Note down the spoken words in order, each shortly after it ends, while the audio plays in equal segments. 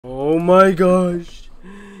Oh my gosh.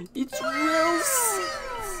 It's RELL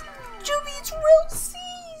SEAS. Joby, it's RELL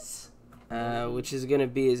SEAS. Which is gonna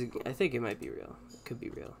be, I think it might be real. It could be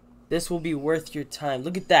real. This will be worth your time.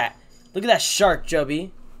 Look at that. Look at that shark,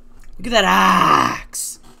 Joby. Look at that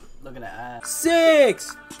axe. Look at that.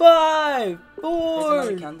 6, 5, 4,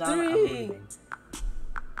 3.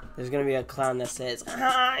 There's gonna be a clown that says,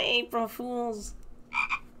 "Hi, April Fools."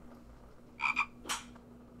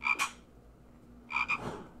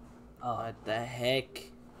 Oh, what the heck?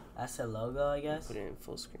 That's a logo, I guess. Put it in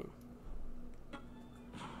full screen.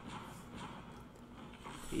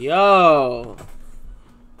 Yo.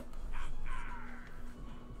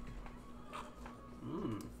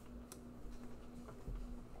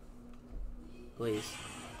 Please.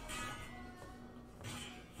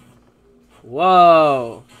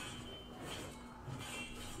 Whoa.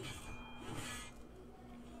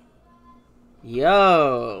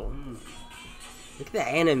 Yo. Look at the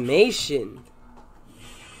animation.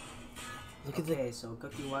 Look at the. Okay, so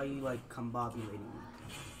Cookie, why are you like combobulating?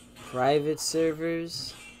 Private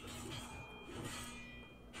servers.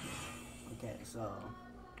 Okay, so.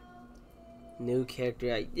 New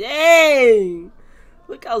character. Dang!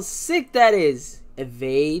 Look how sick that is.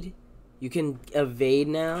 Evade. You can evade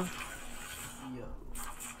now. Yo.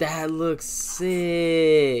 That looks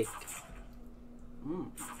sick.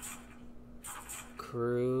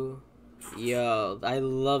 Crew. Yo, I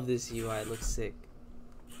love this UI. It looks sick.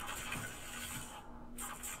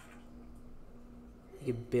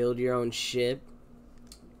 You can build your own ship.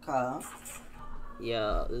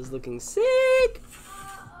 Yo, this is looking sick.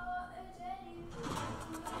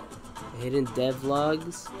 Hidden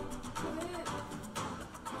devlogs.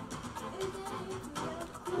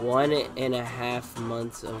 1.5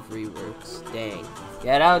 months of reworks. Dang.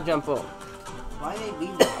 Get out, Jumpo. Why they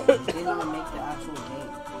leave that? They didn't even make the actual game.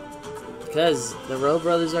 Because the Rowe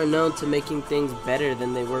brothers are known to making things better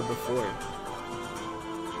than they were before.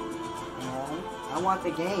 I want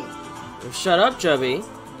the game. Well, shut up, Chubby.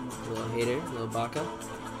 Little hater, little baka.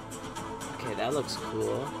 Okay, that looks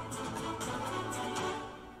cool.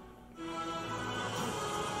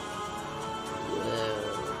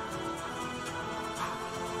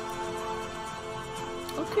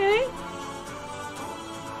 Okay.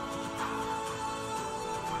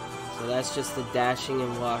 So that's just the dashing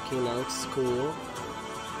and walking. That looks cool.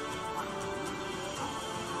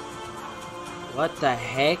 What the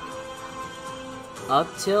heck? Up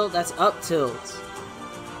tilt? That's up tilt.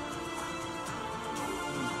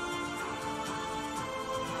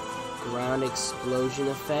 Ground explosion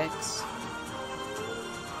effects.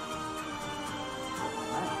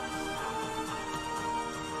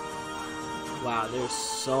 Wow, there's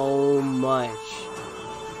so much.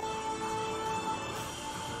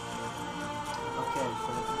 Okay,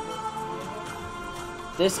 so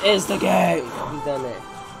this is the game. We've done it.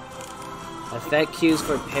 Effect cues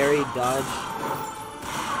for parry, dodge.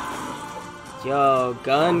 Yo,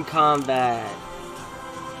 gun combat.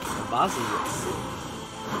 The bosses look sick.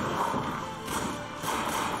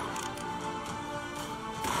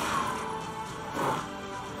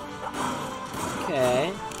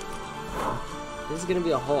 Okay. This is gonna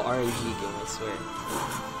be a whole RNG game, I swear.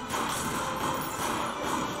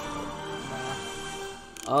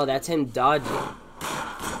 Oh, that's him dodging.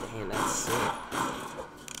 Damn, that's sick.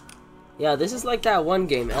 Yeah, this is like that one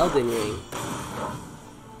game, Elden Ring.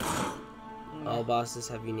 All bosses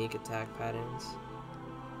have unique attack patterns.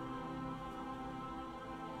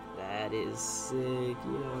 That is sick,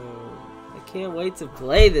 yo. I can't wait to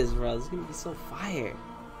play this, bro. It's gonna be so fire.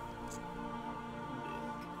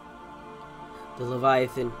 The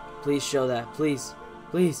Leviathan. Please show that. Please.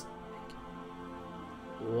 Please.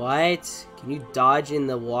 What? Can you dodge in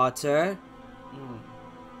the water?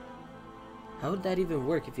 How would that even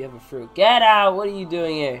work if you have a fruit? Get out! What are you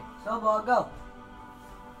doing here? Snowball, go.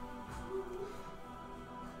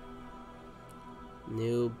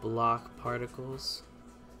 New block particles.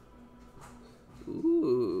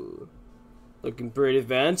 Ooh. Looking pretty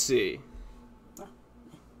fancy.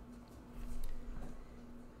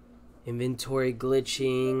 Inventory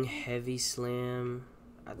glitching, heavy slam.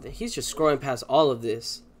 I think he's just scrolling past all of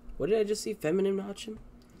this. What did I just see? Feminine option?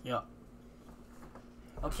 Yeah.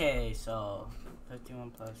 Okay, so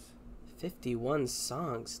 51 plus 51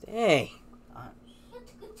 songs. Dang.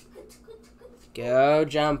 Go,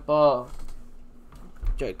 Jumpo.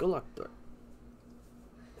 Joy, go lock the door.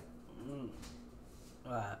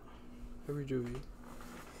 What? Hurry, Joey.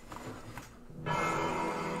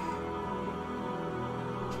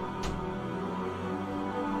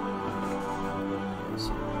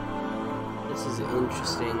 This is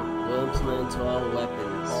interesting. Will implement to all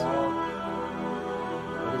weapons.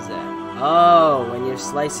 What is that? Oh, when you're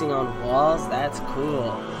slicing on walls, that's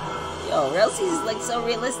cool. Yo, RELL SEAS is like so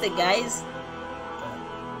realistic, guys.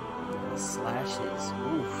 Slashes.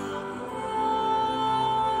 Oof.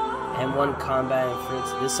 M1 combat and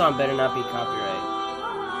fruits. This song better not be copyright.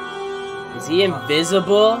 Is he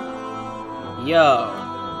invisible? Yo.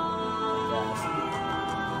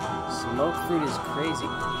 Smoke fruit is crazy.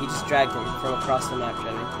 He just dragged him from across the map,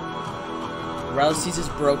 Jenny. RELL SEAS is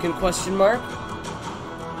broken, question mark?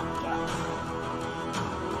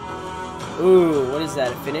 Ooh, what is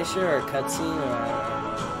that? A finisher or a cutscene?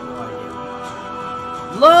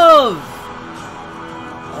 Love!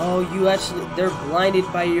 Oh, you actually, they're blinded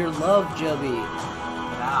by your love, Jubby.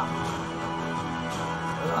 Wow.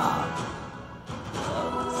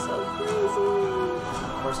 Oh, it's so crazy. Of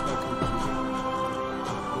course, my computer.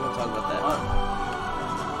 We won't talk about that.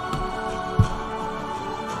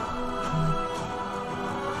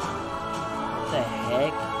 What the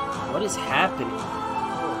heck? What is happening?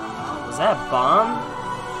 Is that a bomb?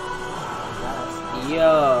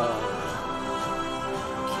 Yo.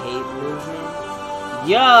 Cape movement?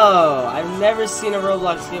 Yo! I've never seen a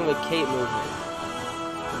Roblox game with cape movement.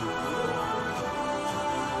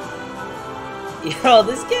 Yo,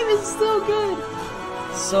 this game is so good!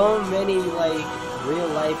 So many, like,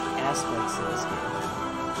 real-life aspects in this game.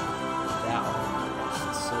 That one.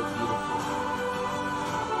 It's so beautiful.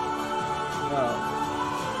 Yo.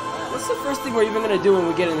 What's the first thing we're even gonna do when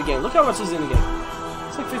we get in the game? Look how much is in the game.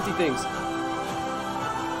 It's like 50 things.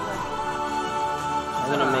 I'm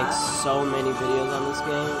gonna make so many videos on this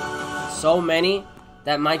game. So many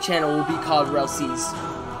that my channel will be called RELL SEAS.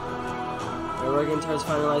 We're working towards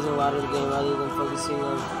finalizing a lot of the game rather than focusing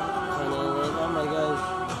on oh my gosh.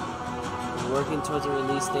 We're working towards a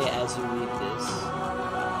release date as you read this.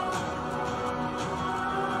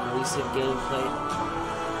 Release of gameplay.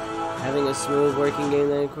 Having a smooth working game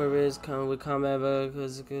that incorporates with combat. What?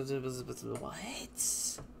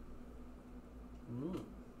 Is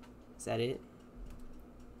that it?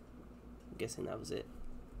 I'm guessing that was it.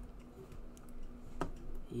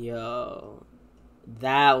 Yo.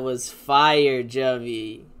 That was fire,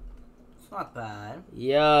 Jubby. It's not bad.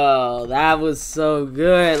 Yo, that was so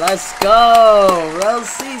good. Let's go. RELL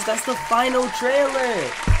SEAS, that's the final trailer.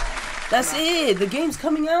 That's it. The game's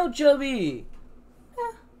coming out, Jubby.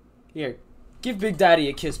 Here, give Big Daddy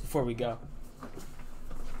a kiss before we go.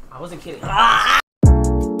 I wasn't kidding. Ah!